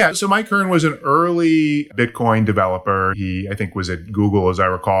 Yeah. So Mike Hearn was an early Bitcoin developer. He, I think, was at Google, as I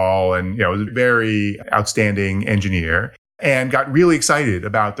recall, and, was a very outstanding engineer, and got really excited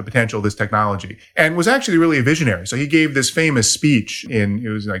about the potential of this technology and was actually really a visionary. So he gave this famous speech it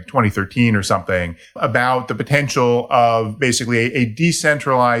was like 2013 or something, about the potential of basically a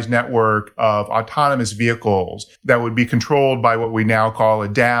decentralized network of autonomous vehicles that would be controlled by what we now call a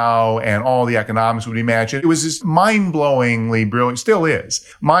DAO, and all the economics would be managed. It was this mind-blowingly brilliant, still is,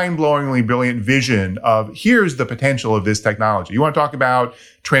 mind-blowingly brilliant vision of here's the potential of this technology. You want to talk about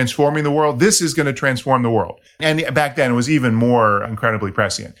transforming the world? This is going to transform the world. And back then it was even more incredibly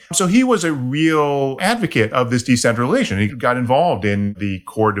prescient. So he was a real advocate of this decentralization. He got involved in the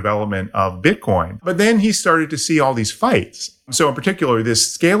core development of Bitcoin. But then he started to see all these fights. So in particular, this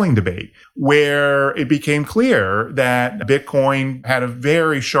scaling debate, where it became clear that Bitcoin had a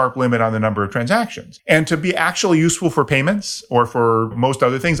very sharp limit on the number of transactions. And to be actually useful for payments or for most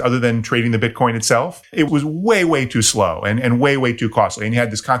other things other than trading the Bitcoin itself, it was way, way too slow and way, way too costly. And you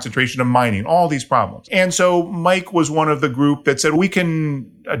had this concentration of mining, all these problems. And so Mike was one of the group that said, we can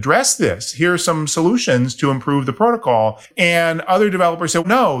address this. Here are some solutions to improve the protocol. And other developers said,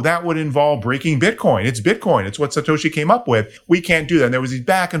 no, that would involve breaking Bitcoin. It's Bitcoin. It's what Satoshi came up with. We can't do that. And there was these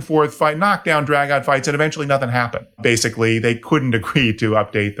back and forth fight, knockdown, drag out fights, and eventually nothing happened. Basically, they couldn't agree to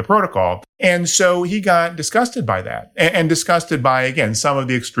update the protocol. And so he got disgusted by that and disgusted by, again, some of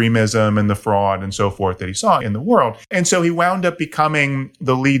the extremism and the fraud and so forth that he saw in the world. And so he wound up becoming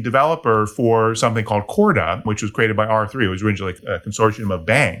the lead developer for something called Corda, which was created by R3. It was originally a consortium of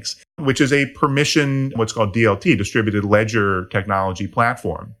banks, which is a permission, what's called DLT, distributed ledger technology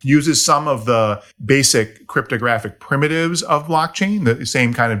platform. Uses some of the basic cryptographic primitives of blockchain, the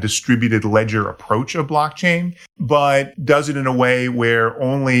same kind of distributed ledger approach of blockchain, but does it in a way where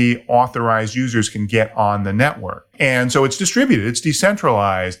only authorized users can get on the network. And so it's distributed, it's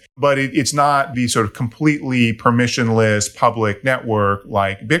decentralized, but it's not the sort of completely permissionless public network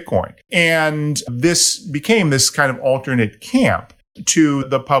like Bitcoin. And this became this kind of alternate camp to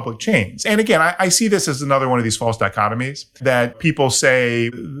the public chains. And again, I see this as another one of these false dichotomies that people say,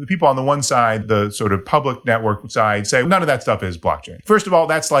 the people on the one side, the sort of public network side, say none of that stuff is blockchain. First of all,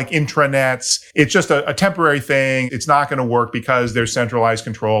 that's like intranets. It's just a temporary thing. It's not going to work because there's centralized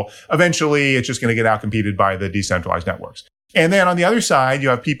control. Eventually, it's just going to get outcompeted by the decentralized networks. And then on the other side, you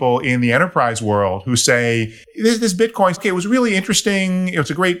have people in the enterprise world who say, this Bitcoin, okay, it was really interesting. It's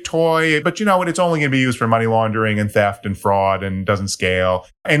a great toy, but you know what? It's only going to be used for money laundering and theft and fraud and doesn't scale.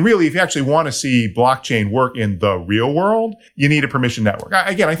 And really, if you actually want to see blockchain work in the real world, you need a permission network.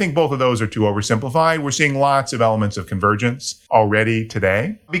 Again, I think both of those are too oversimplified. We're seeing lots of elements of convergence already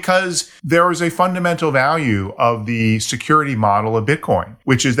today because there is a fundamental value of the security model of Bitcoin,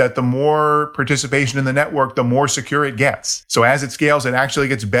 which is that the more participation in the network, the more secure it gets. So as it scales, it actually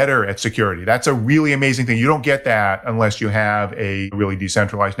gets better at security. That's a really amazing thing. You don't get that unless you have a really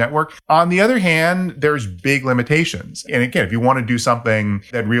decentralized network. On the other hand, there's big limitations. And again, if you want to do something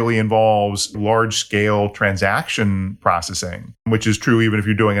that really involves large-scale transaction processing, which is true even if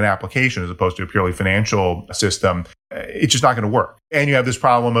you're doing an application as opposed to a purely financial system, it's just not going to work. And you have this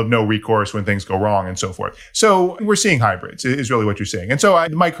problem of no recourse when things go wrong and so forth. So we're seeing hybrids is really what you're seeing. And so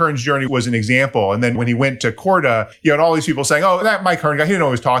Mike Hearn's journey was an example. And then when he went to Corda, you had all these people saying, oh, that Mike Hearn guy, he didn't know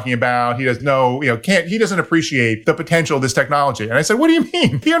what he was talking about. He doesn't know, he doesn't appreciate the potential of this technology. And I said, what do you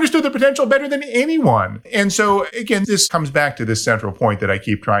mean? He understood the potential better than anyone. And so again, this comes back to this central point that I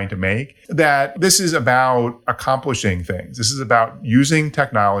keep trying to make, that this is about accomplishing things. This is about using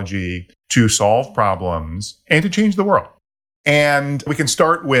technology to solve problems and to change the world. And we can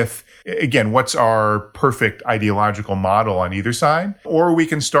start with, again, what's our perfect ideological model on either side? Or we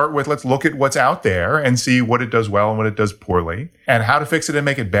can start with, let's look at what's out there and see what it does well and what it does poorly and how to fix it and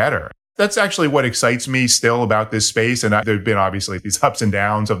make it better. That's actually what excites me still about this space. And there have been obviously these ups and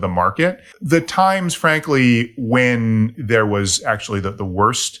downs of the market. The times, frankly, when there was actually the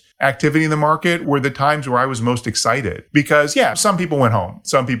worst activity in the market were the times where I was most excited because, yeah, some people went home.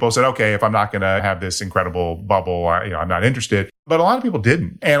 Some people said, okay, if I'm not going to have this incredible bubble, I'm not interested. But a lot of people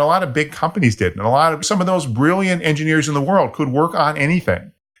didn't. And a lot of big companies didn't. And some of those brilliant engineers in the world could work on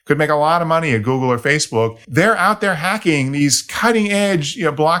anything. Could make a lot of money at Google or Facebook. They're out there hacking these cutting edge,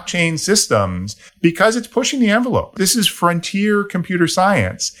 blockchain systems because it's pushing the envelope. This is frontier computer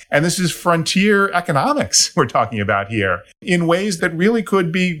science. And this is frontier economics we're talking about here in ways that really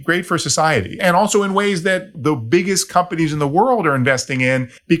could be great for society. And also in ways that the biggest companies in the world are investing in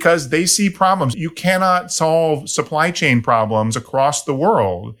because they see problems. You cannot solve supply chain problems across the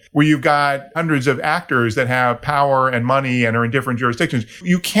world where you've got hundreds of actors that have power and money and are in different jurisdictions.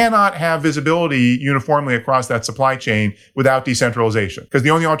 You cannot have visibility uniformly across that supply chain without decentralization because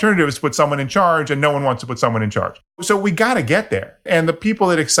the only alternative is to put someone in charge and no one wants to put someone in charge. So we got to get there. And the people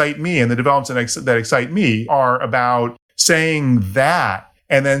that excite me and the developments that excite me are about saying that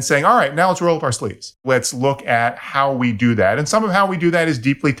and then saying, all right, now let's roll up our sleeves. Let's look at how we do that. And some of how we do that is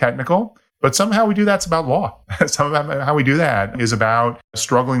deeply technical. But somehow we do that's about law. Somehow how we do that is about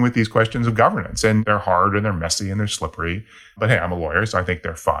struggling with these questions of governance. And they're hard and they're messy and they're slippery. But hey, I'm a lawyer, so I think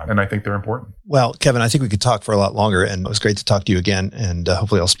they're fun and I think they're important. Well, Kevin, I think we could talk for a lot longer and it was great to talk to you again. And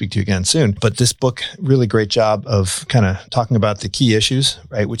hopefully I'll speak to you again soon. But this book, really great job of kind of talking about the key issues,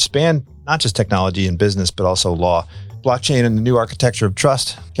 right? Which span not just technology and business, but also law. Blockchain and the New Architecture of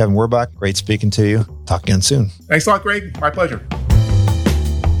Trust. Kevin Werbach, great speaking to you. Talk again soon. Thanks a lot, Greg. My pleasure.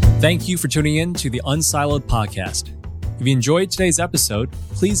 Thank you for tuning in to the Unsiloed podcast. If you enjoyed today's episode,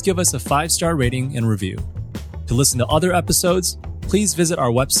 please give us a 5-star rating and review. To listen to other episodes, please visit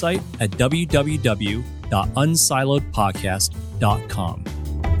our website at www.unsiloedpodcast.com.